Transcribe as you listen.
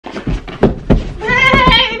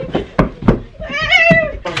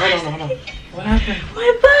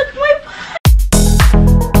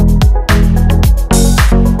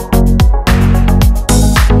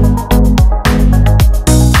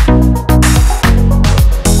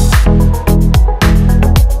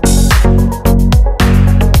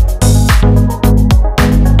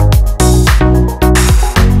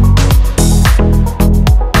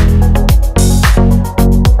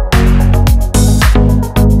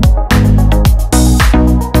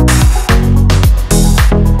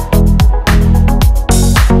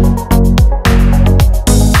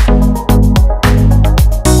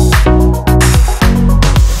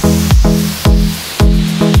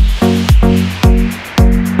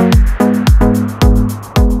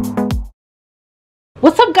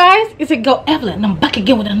guys? It's a girl Evelyn and I'm back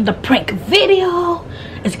again with another prank video.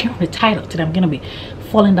 As you can read the title, today I'm gonna be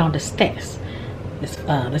falling down the stairs.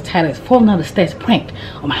 The title is falling down the stairs prank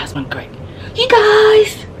on my husband Greg. You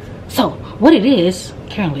guys, so what it is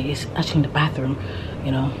currently is actually in the bathroom.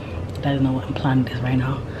 You know, doesn't know what I'm planning this right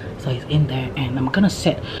now, so he's in there and I'm gonna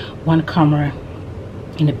set one camera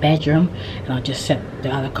in the bedroom and I'll just set the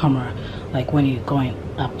other camera like when you're going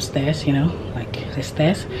upstairs, you know, like the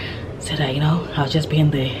stairs, so that, you know, I'll just be in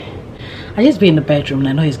the bedroom and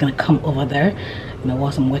I know he's gonna come over there, you know,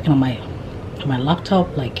 whilst I'm working on my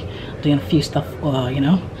laptop, like doing a few stuff, you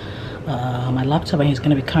know, on my laptop, and he's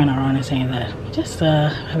gonna be coming around and saying that just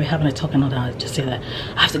we're having a talk and all that. Just say that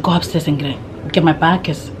I have to go upstairs and get my bag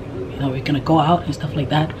because, you know, we're gonna go out and stuff like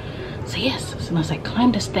that. So yes, as soon as I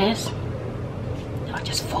climb the stairs, I'll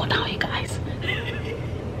just fall down, you guys.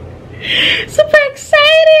 Super excited!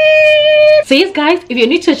 So yes guys, if you're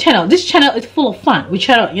new to the channel, this channel is full of fun. We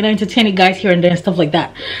try to, you know, entertain you guys here and there and stuff like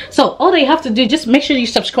that. So all that you have to do, just make sure you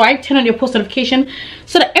subscribe, turn on your post notification,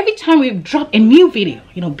 so that every time we drop a new video,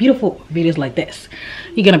 you know, beautiful videos like this,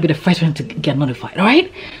 you're gonna be the first one to get notified. All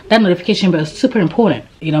right, that notification bell is super important.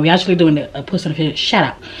 You know, we're actually doing a post notification shout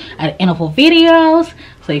out at the end of our videos.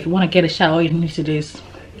 So if you want to get a shout out, all you need to do is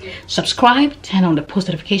subscribe, turn on the post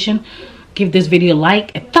notification, give this video a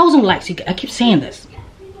like, 1,000 likes. I keep saying this,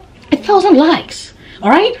 1,000 likes. All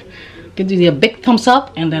right, give you a big thumbs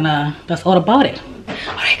up, and then that's all about it.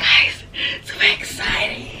 All right guys, super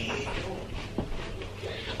exciting.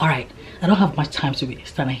 All right, I don't have much time to be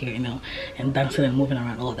standing here, you know, and dancing and moving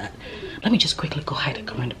around, all that. Let me just quickly go hide and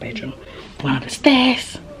come in the bedroom, go down the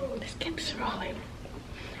stairs. Let's get this rolling.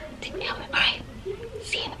 Take me out. All right,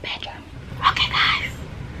 see you in the bedroom. Okay guys,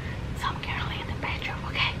 so I'm currently in the bedroom.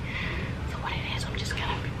 Okay, so what it is, I'm just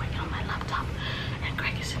gonna be working on my laptop and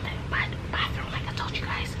Greg is in the bathroom like I told you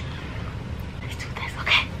guys. Let's do this,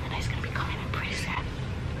 okay? And he's gonna be coming in pretty soon.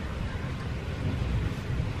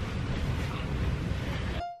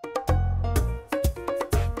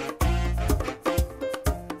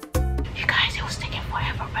 You guys, it was taking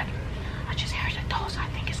forever, but I just heard the door, so I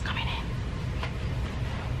think it's coming in.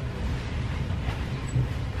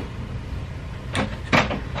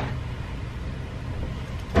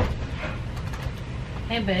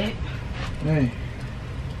 Hey babe. Hey.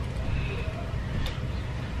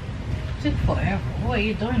 It took forever. What are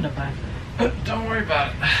you doing in the bathroom? Don't worry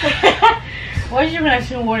about it. Why do you mean I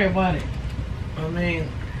shouldn't worry about it? I mean,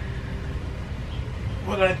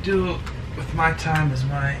 what I do with my time is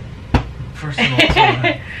my personal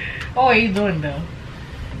time. What are you doing though?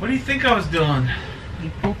 What do you think I was doing?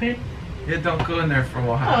 You pooping? Yeah, don't go in there for a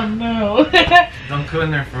while. Oh no. Don't go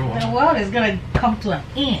in there for a The while. world is gonna come to an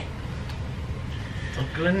end.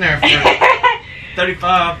 Don't go in there for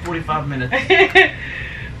 35, 45 minutes.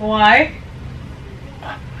 Why?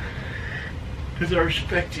 Because I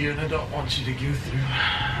respect you and I don't want you to go through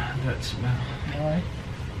that smell. Alright.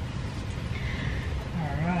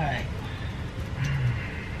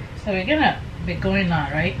 So we're gonna be going now,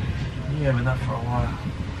 right? Yeah, but not for a while.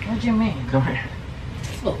 What do you mean? Come here.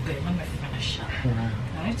 Oh, good. Let me finish up.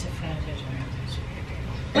 I need to finish this.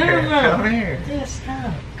 Here, No. come here. Yes,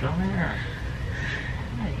 stop. Come here.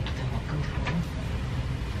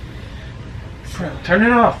 Turn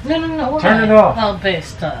it off. No. Turn it off. Oh, babe,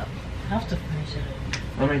 stop. I have to finish it.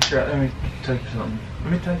 Let me try. Let me type something.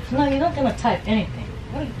 Let me type something. No, you're not gonna type anything.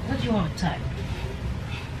 What do you want to type?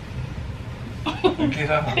 Get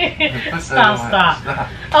up. Stop.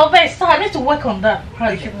 Oh, babe, stop. I need to work on that You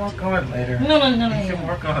project. can work on it later. No. You can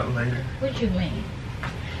work on it later. What do you mean?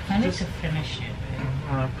 I need to finish it,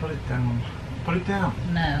 babe. Put it down. Put it down.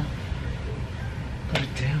 No. Put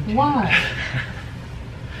it down. Dude. Why?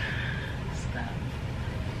 Stop.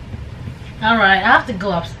 Alright, I have to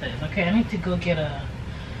go upstairs, okay? I need to go get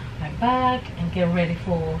my bag and get ready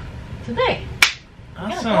for today.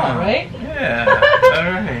 Awesome. Go, right? Yeah.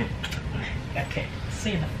 Alright. Okay,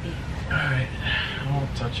 see you in a few. Alright. I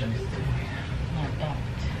won't touch anything. No, don't.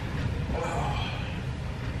 Oh.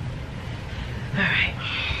 Alright.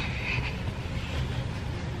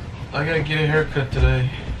 I gotta get a haircut today.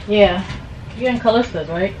 Yeah. You're in Callistus,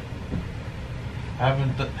 right? I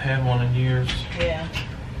haven't had one in years. Yeah.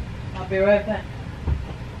 I'll be right back.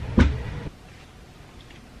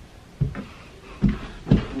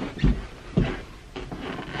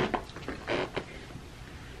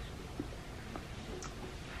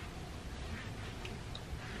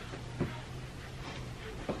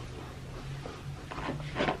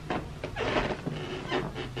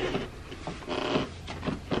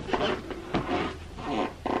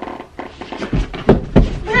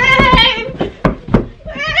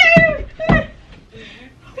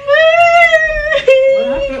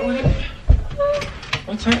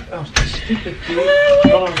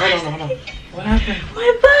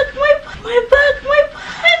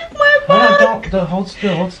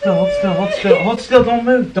 still, hold still, hold still, hold still, hold still. Don't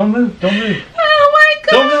move, don't move, don't move. Oh my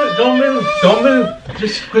god! Don't move, don't move, don't move.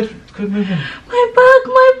 Just quit moving. My back,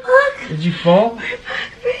 my back. Did you fall? My back,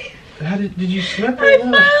 babe. How did you slip or I fell.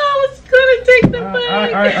 what? I was gonna take the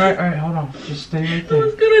bag. Alright, hold on. Just stay right I there.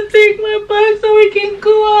 was gonna take my bag so we can go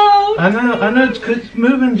out. I know, it's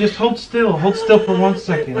moving. Just hold still for 1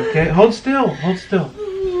 second, okay? Hold still.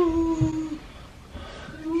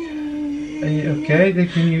 Are you okay?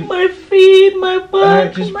 Can you? My feet, my back.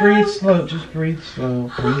 Alright, just breathe slow. Breathe slow.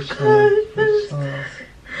 Breathe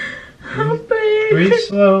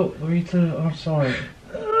slow. Breathe slow. I'm sorry.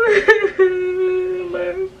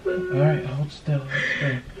 Alright, hold still.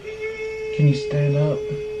 Can you stand up?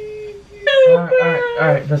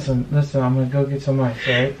 Alright, listen, I'm gonna go get some ice,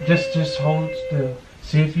 alright? Just hold still.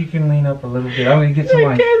 See if you can lean up a little bit. I'm gonna get some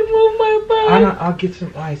ice. I can't move my back. I'll get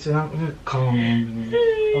some ice and I'm gonna call an ambulance.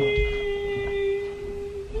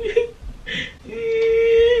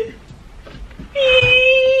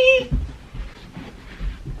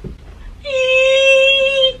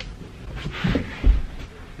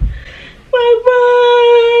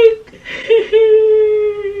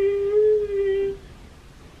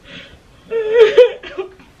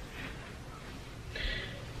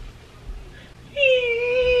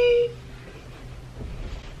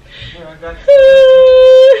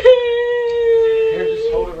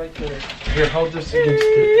 Here, hold this against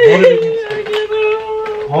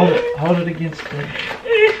it. Hold it against it. Hold it against it.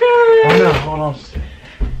 Oh no, hold on.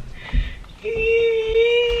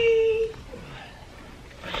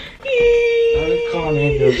 I'm gonna call an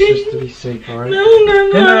ambulance just to be safe, alright?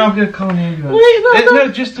 No, I'm gonna call an ambulance. Wait, no,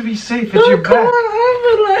 just to be safe. It's your back.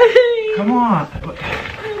 Come on.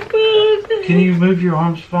 Can you move your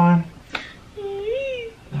arms fine?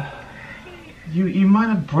 You might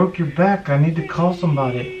have broke your back. I need to call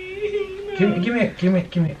somebody. Give me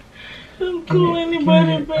it. Don't call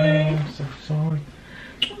anybody back. I'm so sorry.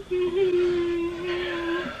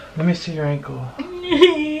 Let me see your ankle.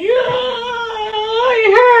 It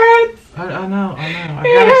hurts. I know.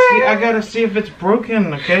 I gotta see if it's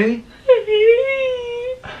broken, okay?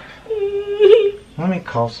 Let me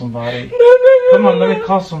call somebody. No. Come on, let me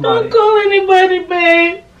call somebody. Don't call anybody,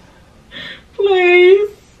 babe. Please.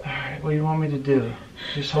 Alright, what do you want me to do?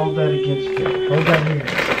 Just hold that against you. Hold that here.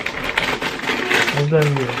 Hold that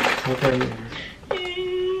here.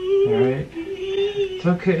 Alright? It's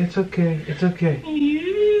okay. It's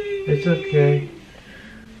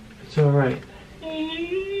alright.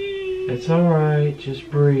 It's alright. Just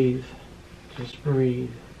breathe.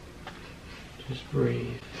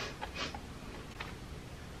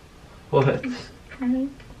 What?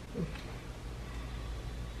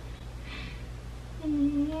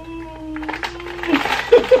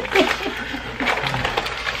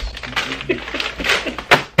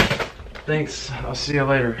 Thanks. I'll see you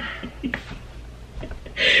later. Babe,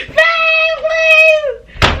 please!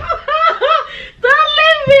 Don't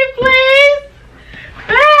leave me, please!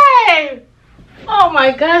 Babe! Oh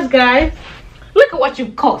my gosh, guys. Look at what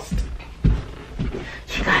you cost. You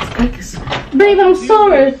guys, babe, I'm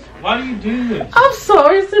sorry. Why do you do this? I'm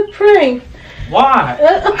sorry, it's a prank. Why?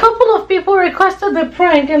 A couple of people requested the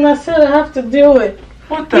prank and I said I have to do it.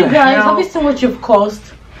 What the You guys, hell? have you seen what you've cost?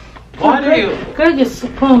 Why do you? Greg is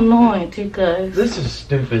super annoyed, you guys. This is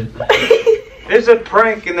stupid. There's a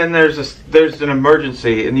prank and then there's an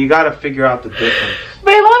emergency and you gotta figure out the difference.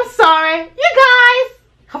 Babe, I'm sorry. You guys,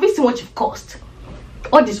 have you seen what you've cost?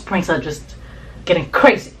 All these pranks are just getting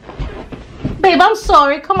crazy. Babe, I'm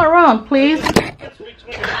sorry. Come around, please.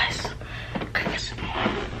 You guys.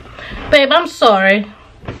 Babe, I'm sorry.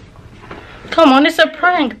 Come on, it's a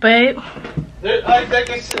prank, babe. Like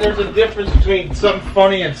I said, there's a difference between something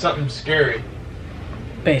funny and something scary.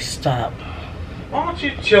 Babe, stop. Why don't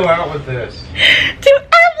you chill out with this? To Evelyn,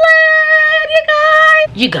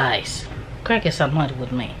 you guys. Greg is annoyed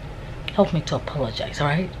with me. Help me to apologize,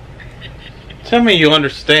 alright? Tell me you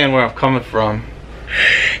understand where I'm coming from.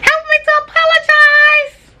 Help me to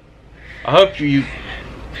apologize! I hope you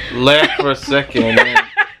laugh for a second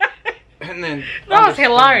and then That was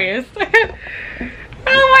hilarious. Oh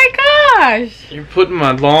my gosh! You're putting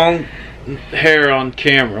my long hair on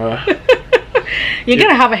camera. You're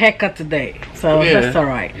gonna have a haircut today, so Yeah. that's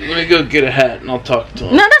alright. Let me go get a hat and I'll talk to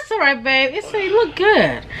him. No, that's alright, babe. You look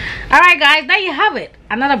good. Alright, guys, there you have it.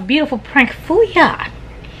 Another beautiful prank for ya.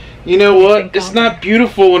 You know what? It's not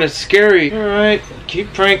beautiful when it's scary. Alright,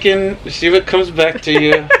 keep pranking. See what comes back to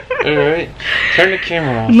you. Alright. Turn the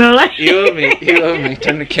camera off. No, like You owe me.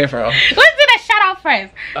 Turn the camera off. let's do the shout out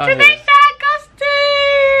first. Oh, Today's yeah. shout out goes to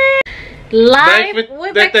Live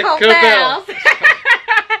with the Cobells.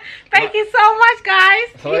 Thank you so much, guys.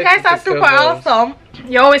 You guys are super awesome.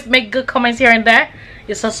 You always make good comments here and there.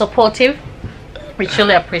 You're so supportive. We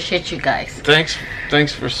truly appreciate you guys.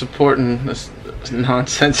 Thanks for supporting this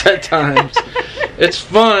nonsense at times. It's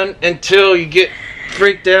fun until you get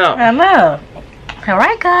freaked out. I know.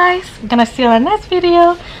 Alright guys, I'm gonna see you in the next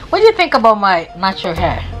video. What do you think about my natural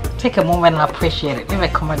hair? Take a moment and appreciate it. Leave a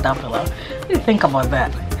comment down below. What do you think about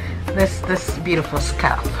that? This beautiful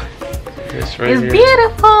scarf. This right It's here.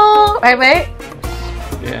 beautiful. Right, mate?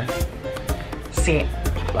 Yeah. See you.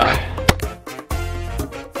 Bye.